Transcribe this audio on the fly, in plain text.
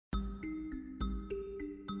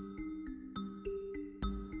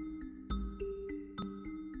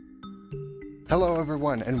Hello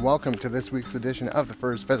everyone, and welcome to this week's edition of the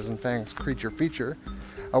Furs, Feathers, and Fangs Creature Feature,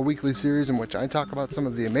 a weekly series in which I talk about some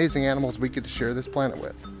of the amazing animals we get to share this planet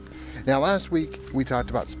with. Now last week we talked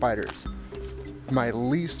about spiders, my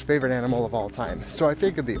least favorite animal of all time, so I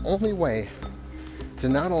figured the only way to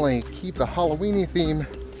not only keep the Halloween theme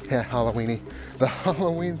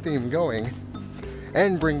going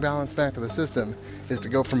and bring balance back to the system is to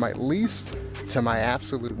go from my least to my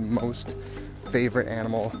absolute most favorite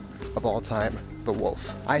animal of all time, the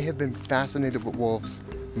wolf. I have been fascinated with wolves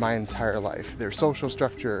my entire life. Their social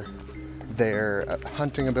structure, their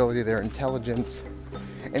hunting ability, their intelligence,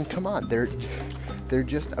 and come on, they're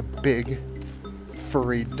just a big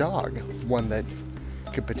furry dog, one that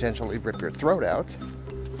could potentially rip your throat out,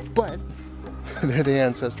 but they're the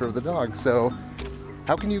ancestor of the dog, so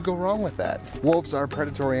how can you go wrong with that? Wolves are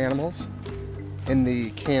predatory animals in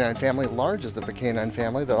the canine family, largest of the canine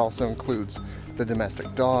family. That also includes the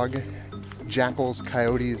domestic dog, jackals,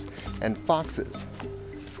 coyotes, and foxes.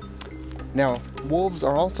 Now, wolves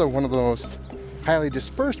are also one of the most highly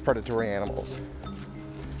dispersed predatory animals,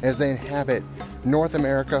 as they inhabit North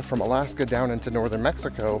America from Alaska down into northern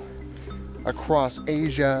Mexico, across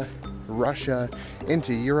Asia, Russia,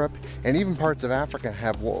 into Europe, and even parts of Africa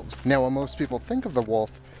have wolves. Now, when most people think of the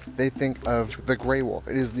wolf, they think of the gray wolf.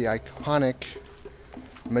 It is the iconic,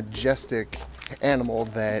 majestic animal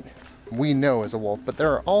that we know as a wolf, but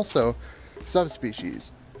there are also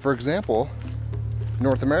subspecies. For example,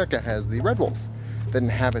 North America has the red wolf that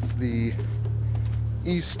inhabits the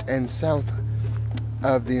east and south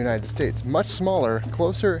of the United States. Much smaller,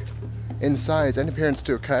 closer in size and appearance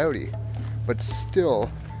to a coyote, but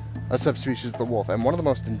still a subspecies of the wolf, and one of the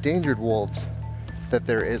most endangered wolves that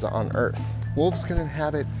there is on Earth. Wolves can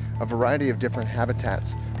inhabit a variety of different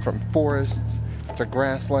habitats, from forests to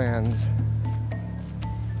grasslands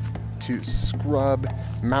to scrub,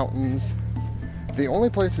 mountains. The only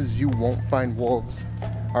places you won't find wolves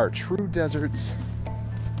are true deserts,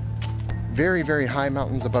 very, very high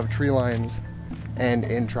mountains above tree lines, and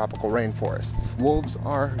in tropical rainforests. Wolves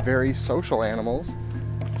are very social animals,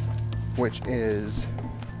 which is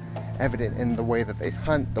evident in the way that they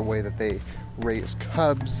hunt, the way that they raise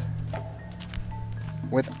cubs.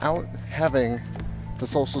 Without having the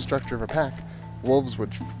social structure of a pack, wolves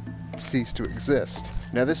would cease to exist.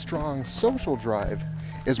 Now, this strong social drive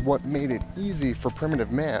is what made it easy for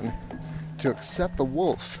primitive man to accept the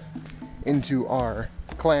wolf into our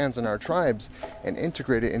clans and our tribes and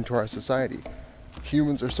integrate it into our society.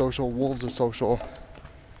 Humans are social, wolves are social,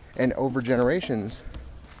 and over generations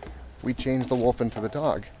we changed the wolf into the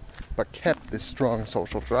dog, but kept this strong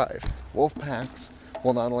social drive. Wolf packs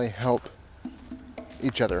will not only help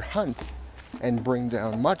each other hunt and bring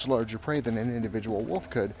down much larger prey than an individual wolf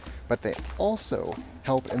could, but they also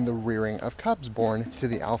help in the rearing of cubs born to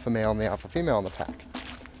the alpha male and the alpha female in the pack.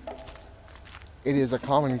 It is a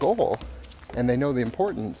common goal, and they know the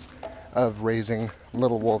importance of raising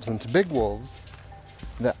little wolves into big wolves,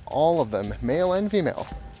 that all of them, male and female,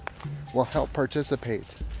 will help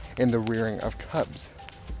participate in the rearing of cubs.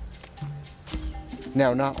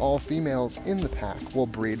 Now, not all females in the pack will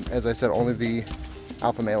breed. As I said, only the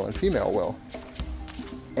alpha male and female will.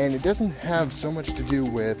 And it doesn't have so much to do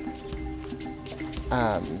with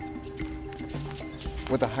a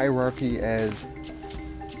hierarchy as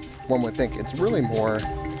one would think. It's really more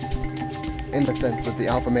in the sense that the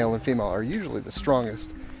alpha male and female are usually the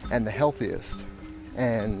strongest and the healthiest,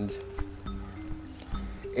 and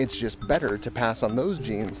it's just better to pass on those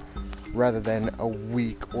genes rather than a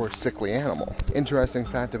weak or sickly animal. Interesting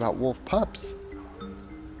fact about wolf pups: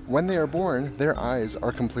 when they are born, their eyes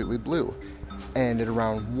are completely blue, and at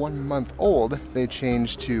around 1 month old, they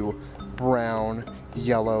change to brown,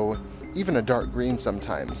 yellow, even a dark green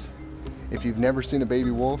sometimes. If you've never seen a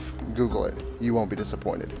baby wolf, Google it. You won't be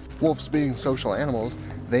disappointed. Wolves, being social animals,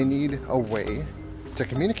 they need a way to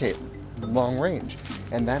communicate long range,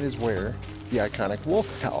 and that is where the iconic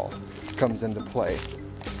wolf howl comes into play.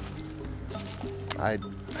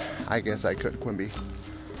 I guess I could, Quimby.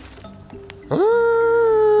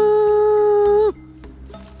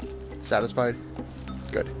 Satisfied?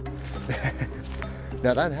 Good.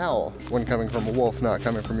 Now, that howl, when coming from a wolf, not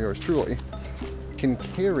coming from yours truly, can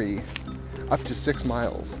carry up to 6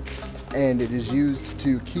 miles, and it is used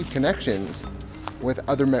to keep connections with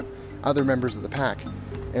other members of the pack,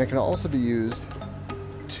 and it can also be used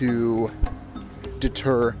to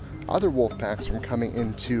deter other wolf packs from coming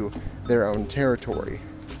into their own territory.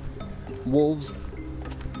 Wolves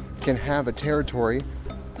can have a territory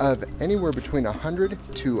of anywhere between 100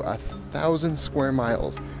 to 1,000 square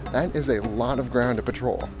miles. That is a lot of ground to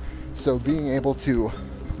patrol. So being able to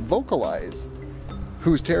vocalize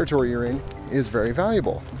whose territory you're in is very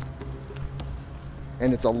valuable.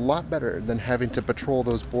 And it's a lot better than having to patrol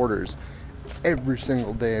those borders every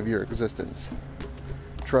single day of your existence.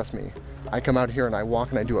 Trust me, I come out here and I walk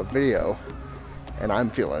and I do a video, and I'm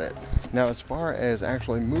feeling it. Now, as far as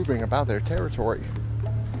actually moving about their territory,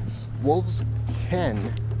 wolves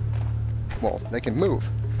can, well, they can move.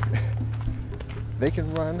 They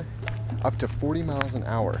can run up to 40 miles an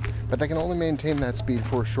hour, but they can only maintain that speed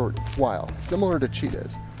for a short while, similar to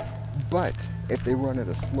cheetahs. But if they run at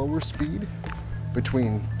a slower speed,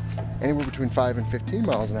 anywhere between 5 and 15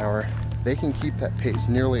 miles an hour, they can keep that pace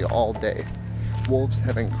nearly all day. Wolves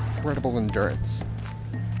have incredible endurance,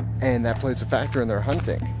 and that plays a factor in their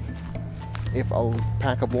hunting. If a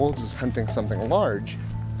pack of wolves is hunting something large,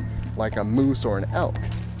 like a moose or an elk,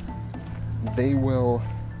 they will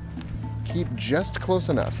keep just close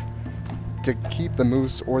enough to keep the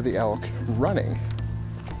moose or the elk running.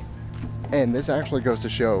 And this actually goes to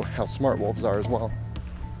show how smart wolves are as well,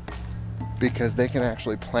 because they can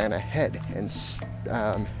actually plan ahead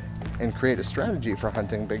and create a strategy for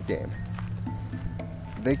hunting big game.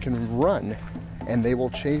 They can run and they will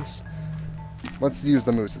chase, let's use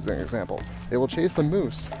the moose as an example. They will chase the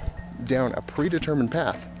moose down a predetermined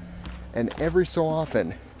path, and every so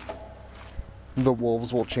often the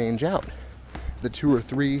wolves will change out. The 2 or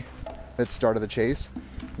 3 that started the chase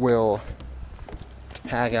will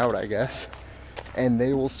tag out, I guess, and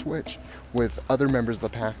they will switch with other members of the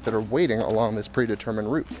pack that are waiting along this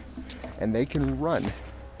predetermined route. And they can run,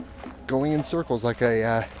 going in circles like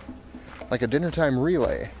a dinner time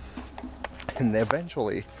relay. And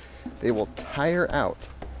eventually, they will tire out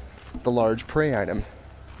the large prey item.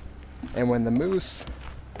 And when the moose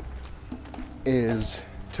is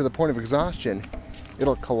to the point of exhaustion,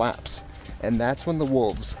 it'll collapse. And that's when the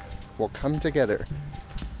wolves will come together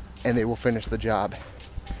and they will finish the job.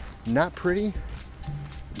 Not pretty,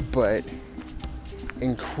 but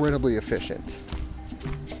incredibly efficient.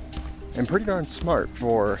 And pretty darn smart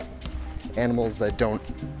for animals that don't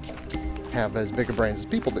have as big a brains as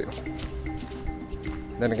people do.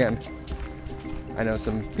 Then again, I know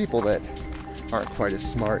some people that aren't quite as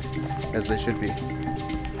smart as they should be.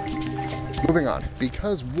 Moving on,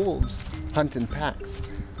 because wolves hunt in packs,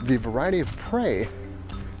 the variety of prey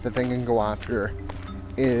that they can go after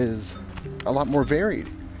is a lot more varied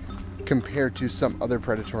compared to some other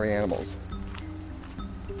predatory animals.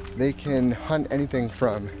 They can hunt anything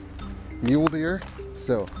from mule deer,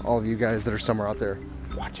 so all of you guys that are somewhere out there,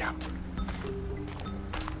 watch out.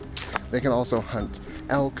 They can also hunt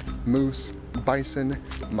elk, moose, bison,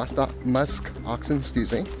 musk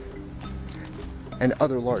oxen, and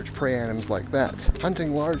other large prey items like that.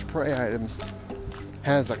 Hunting large prey items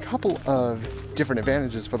has a couple of different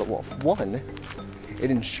advantages for the wolf. One,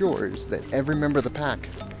 it ensures that every member of the pack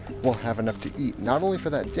will have enough to eat, not only for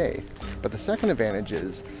that day, but the second advantage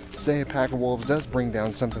is, say a pack of wolves does bring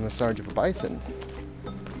down something the size of a bison,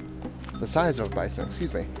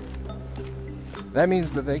 that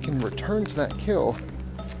means that they can return to that kill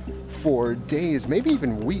for days, maybe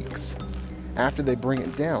even weeks after they bring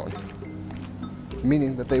it down,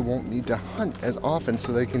 meaning that they won't need to hunt as often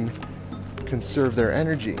so they can conserve their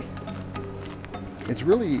energy.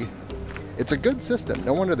 It's a good system.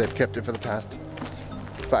 No wonder they've kept it for the past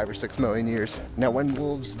 5 or 6 million years. Now, when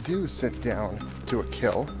wolves do sit down to a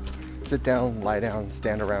kill, sit down, lie down,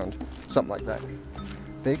 stand around, something like that,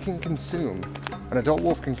 they can consume, an adult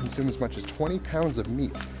wolf can consume as much as 20 pounds of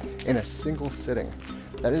meat in a single sitting.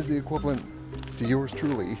 That is the equivalent to yours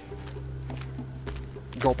truly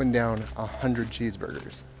gulping down 100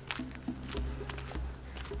 cheeseburgers.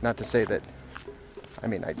 Not to say that,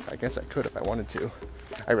 I guess I could if I wanted to.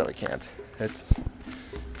 I really can't. It's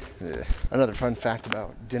another fun fact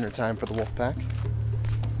about dinner time for the wolf pack.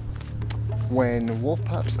 When wolf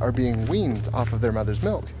pups are being weaned off of their mother's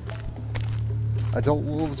milk, adult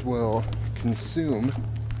wolves will consume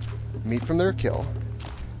meat from their kill.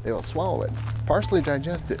 They will swallow it, partially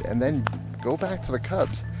digest it, and then go back to the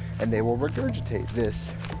cubs, and they will regurgitate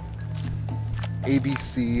this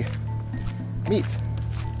ABC meat.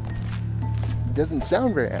 It doesn't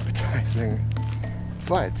sound very appetizing,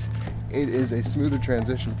 but it is a smoother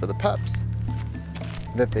transition for the pups,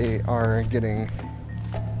 that they are getting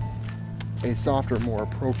a softer, more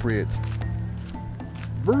appropriate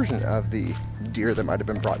version of the deer that might have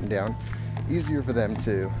been brought down. Easier for them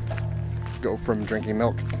to go from drinking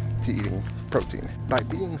milk to eating protein. By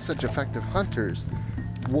being such effective hunters,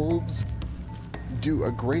 wolves do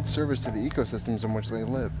a great service to the ecosystems in which they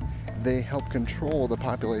live. They help control the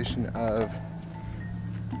population of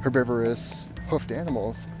herbivorous hoofed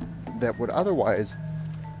animals that would otherwise,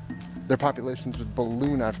 their populations would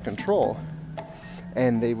balloon out of control.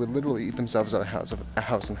 and they would literally eat themselves out of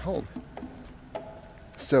house and home.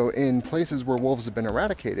 So in places where wolves have been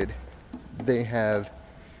eradicated, they have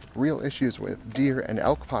real issues with deer and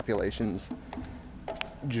elk populations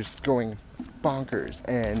just going bonkers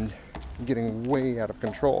and getting way out of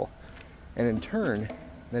control. And in turn,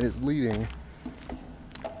 that is leading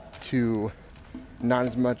to not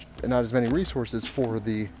as many resources for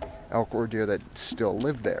the elk or deer that still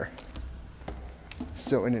live there.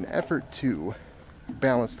 So in an effort to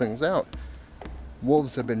balance things out,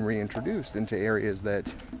 wolves have been reintroduced into areas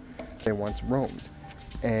that they once roamed,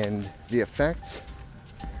 and the effects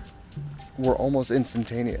were almost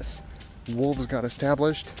instantaneous. Wolves got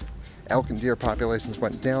established, elk and deer populations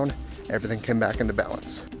went down, everything came back into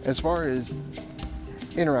balance. As far as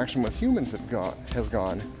interaction with humans has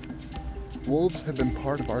gone, wolves have been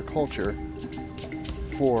part of our culture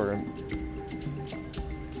for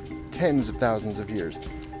tens of thousands of years.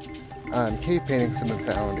 Cave paintings have been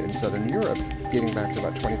found in southern Europe dating back to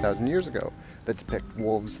about 20,000 years ago that depict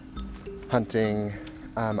wolves hunting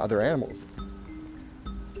other animals.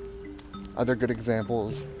 Other good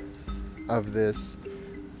examples of this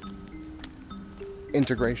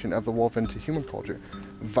integration of the wolf into human culture: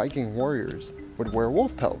 Viking warriors would wear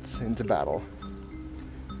wolf pelts into battle,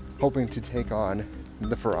 hoping to take on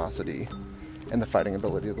the ferocity and the fighting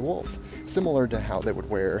ability of the wolf, similar to how they would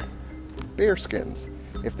wear bear skins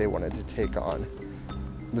if they wanted to take on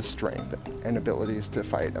the strength and abilities to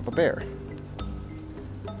fight of a bear.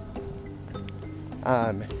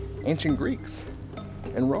 Ancient Greeks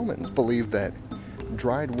and Romans believed that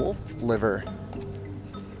dried wolf liver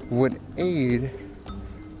would aid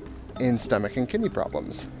in stomach and kidney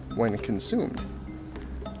problems when consumed.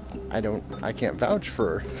 I can't vouch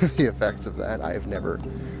for the effects of that. I have never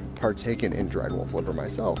partaken in dried wolf liver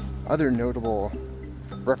myself. Other notable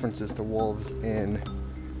references to wolves in,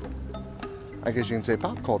 I guess you can say,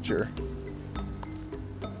 pop culture,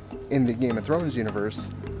 in the Game of Thrones universe,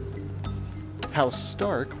 House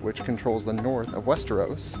Stark, which controls the north of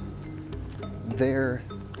Westeros, their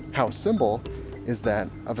house symbol is that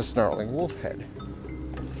of a snarling wolf head.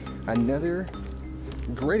 Another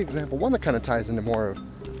great example, one that kind of ties into more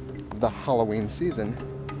of the Halloween season,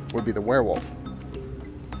 would be the werewolf.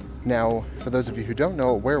 Now, for those of you who don't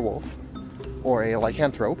know, a werewolf, or a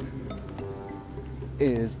lycanthrope,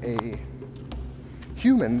 is a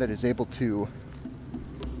human that is able to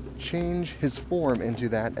change his form into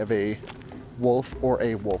that of a wolf or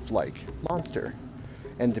a wolf-like monster.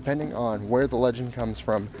 And depending on where the legend comes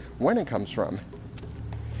from, when it comes from,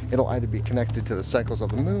 it'll either be connected to the cycles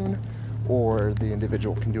of the moon, or the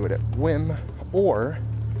individual can do it at whim, or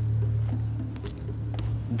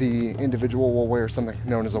the individual will wear something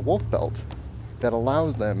known as a wolf belt that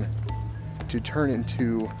allows them to turn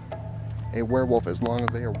into a werewolf as long as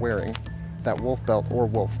they are wearing that wolf belt or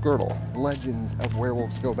wolf girdle. Legends of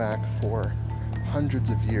werewolves go back for hundreds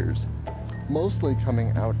of years, mostly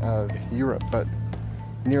coming out of Europe, but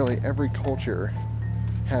nearly every culture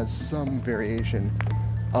has some variation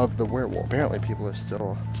of the werewolf. Apparently people are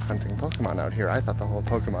still hunting Pokemon out here. I thought the whole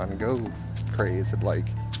Pokemon Go craze had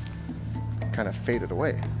kind of faded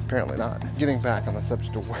away. Apparently not. Getting back on the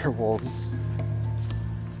subject of werewolves,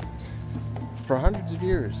 for hundreds of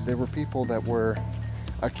years there were people that were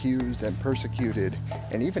accused and persecuted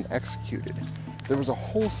and even executed. There was a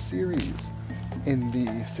whole series in the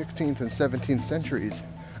 16th and 17th centuries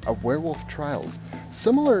of werewolf trials,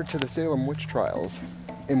 similar to the Salem witch trials,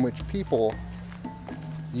 in which people,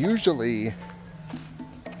 usually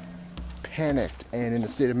panicked and in a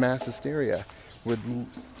state of mass hysteria, would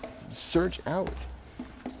search out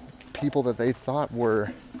people that they thought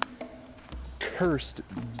were cursed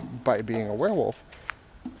by being a werewolf,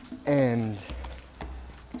 and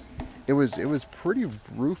it was pretty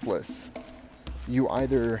ruthless. You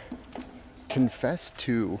either confessed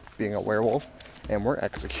to being a werewolf and were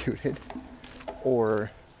executed,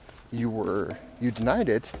 or you denied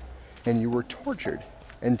it and you were tortured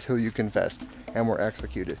until you confessed and were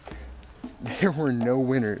executed. There were no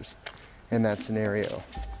winners in that scenario.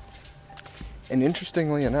 And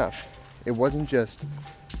interestingly enough, it wasn't just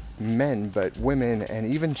men, but women and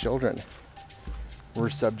even children were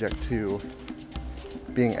subject to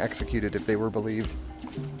being executed if they were believed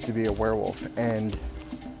to be a werewolf. And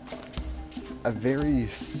a very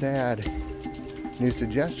sad new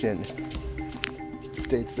suggestion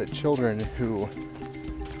states that children who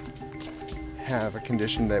have a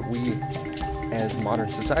condition that we as modern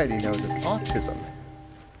society knows as autism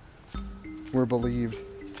were believed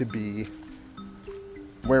to be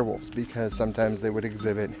werewolves, because sometimes they would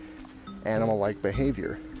exhibit animal-like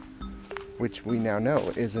behavior, which we now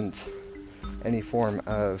know isn't any form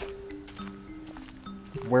of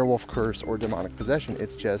werewolf curse or demonic possession.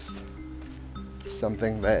 It's just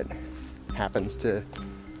something that happens to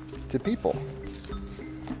people.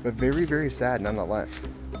 But very, very sad nonetheless.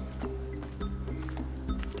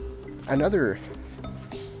 Another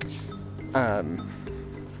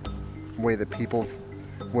way that people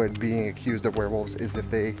would be accused of werewolves is if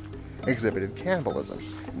they exhibited cannibalism.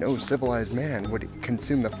 No civilized man would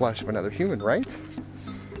consume the flesh of another human, right?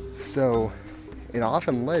 So it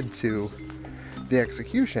often led to the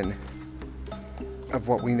execution of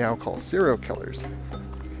what we now call serial killers.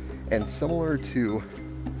 And similar to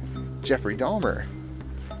Jeffrey Dahmer,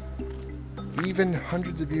 even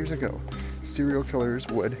hundreds of years ago, serial killers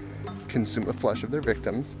would consume the flesh of their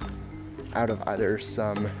victims out of either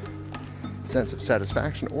some sense of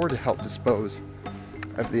satisfaction or to help dispose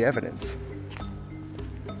of the evidence.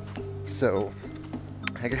 So,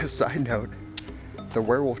 I guess side note, the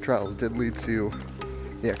werewolf trials did lead to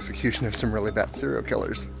the execution of some really bad serial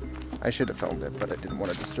killers. I should have filmed it, but I didn't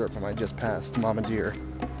want to disturb them. I just passed Mama Deer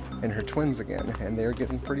and her twins again, and they're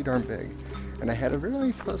getting pretty darn big. And I had a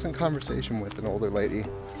really pleasant conversation with an older lady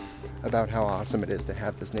about how awesome it is to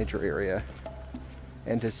have this nature area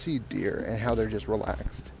and to see deer and how they're just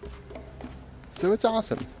relaxed. So it's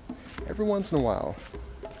awesome. Every once in a while,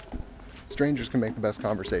 strangers can make the best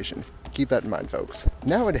conversation. Keep that in mind, folks.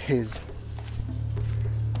 Nowadays,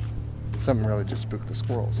 something really just spooked the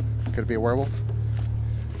squirrels. Could it be a werewolf?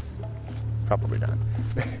 Probably not.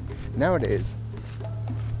 Nowadays,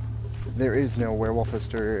 there is no werewolf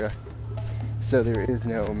hysteria, so there is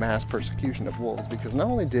no mass persecution of wolves, because not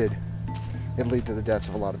only did it lead to the deaths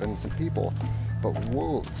of a lot of innocent people, but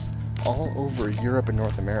wolves all over Europe and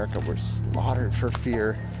North America were slaughtered for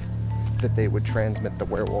fear that they would transmit the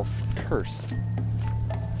werewolf curse.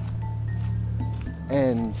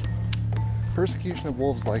 And persecution of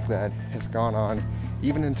wolves like that has gone on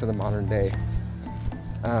even into the modern day.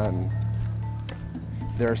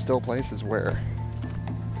 There are still places where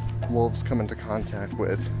wolves come into contact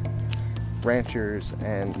with ranchers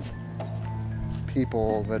and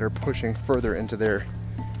people that are pushing further into their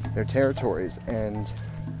territories. And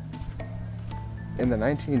in the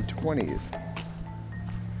 1920s,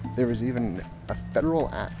 there was even a federal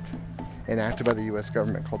act enacted by the US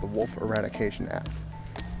government called the Wolf Eradication Act,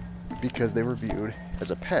 because they were viewed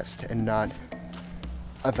as a pest and not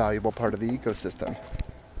a valuable part of the ecosystem.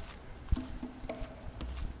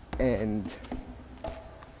 And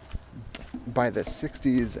by the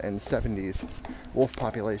 60s and 70s, wolf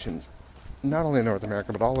populations, not only in North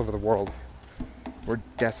America, but all over the world, were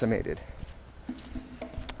decimated.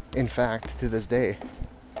 In fact, to this day,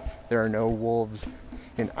 there are no wolves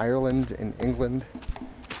in Ireland, in England,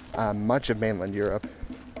 much of mainland Europe.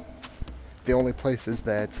 The only places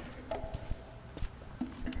that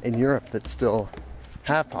in Europe that still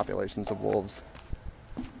have populations of wolves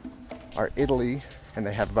are Italy, and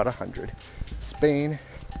they have about 100. Spain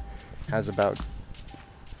has about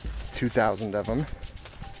 2,000 of them.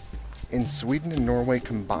 In Sweden and Norway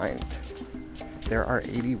combined, there are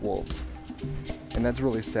 80 wolves. And that's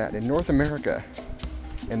really sad. In North America,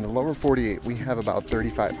 in the lower 48, we have about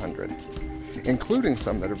 3,500, including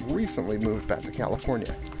some that have recently moved back to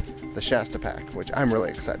California, the Shasta Pack, which I'm really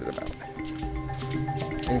excited about.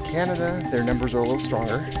 In Canada, their numbers are a little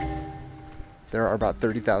stronger. There are about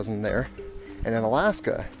 30,000 there. And in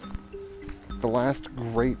Alaska, the last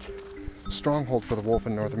great stronghold for the wolf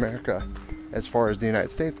in North America, as far as the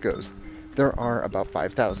United States goes, there are about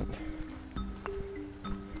 5,000.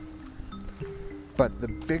 But the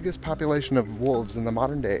biggest population of wolves in the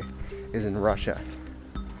modern day is in Russia.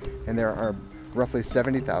 And there are roughly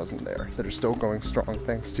 70,000 there that are still going strong,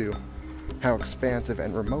 thanks to how expansive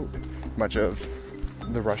and remote much of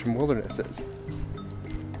the Russian wilderness is.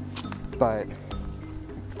 But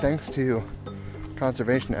thanks to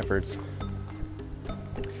conservation efforts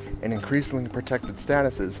and increasingly protected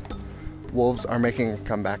statuses, wolves are making a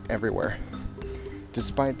comeback everywhere,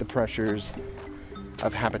 despite the pressures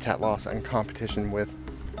of habitat loss and competition with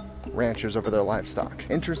ranchers over their livestock.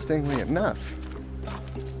 Interestingly enough,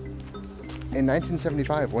 in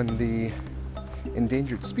 1975, when the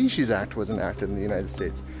Endangered Species Act was enacted in the United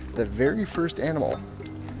States, the very first animal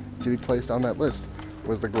to be placed on that list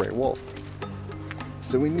was the gray wolf.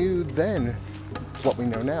 So we knew then, what we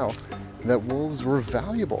know now, that wolves were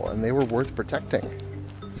valuable and they were worth protecting,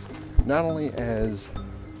 not only as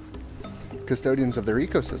custodians of their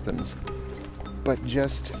ecosystems, but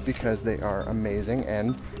just because they are amazing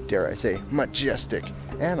and, dare I say, majestic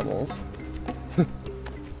animals.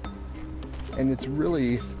 And it's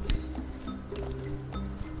really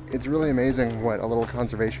amazing what a little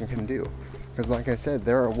conservation can do. Because like I said,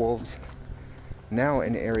 there are wolves now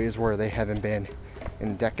in areas where they haven't been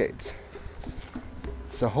in decades.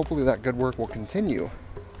 So hopefully that good work will continue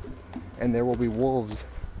and there will be wolves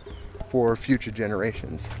for future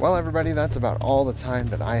generations. Well, everybody, that's about all the time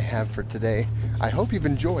that I have for today. I hope you've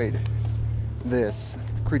enjoyed this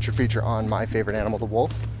creature feature on my favorite animal, the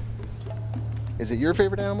wolf. Is it your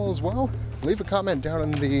favorite animal as well? Leave a comment down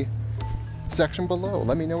in the section below.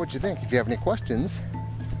 Let me know what you think. If you have any questions,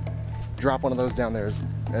 drop one of those down there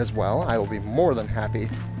as well. I will be more than happy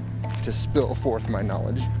to spill forth my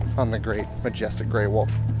knowledge on the great majestic gray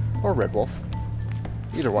wolf or red wolf.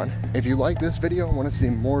 Either one. If you like this video and want to see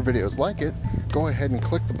more videos like it, go ahead and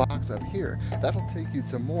click the box up here. That'll take you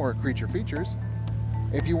to more creature features.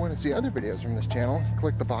 If you want to see other videos from this channel,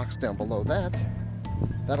 click the box down below that.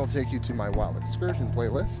 That'll take you to my wild excursion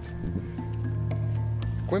playlist.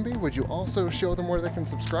 Quimby, would you also show them where they can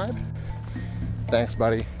subscribe? Thanks,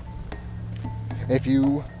 buddy. If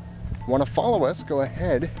you want to follow us, go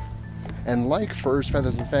ahead and like Furs,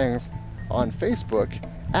 Feathers, and Fangs on Facebook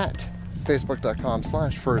at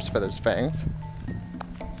facebook.com/Furs, Feathers, Fangs.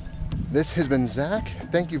 This has been Zach.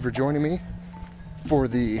 Thank you for joining me for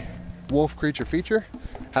the wolf creature feature.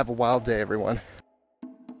 Have a wild day, everyone.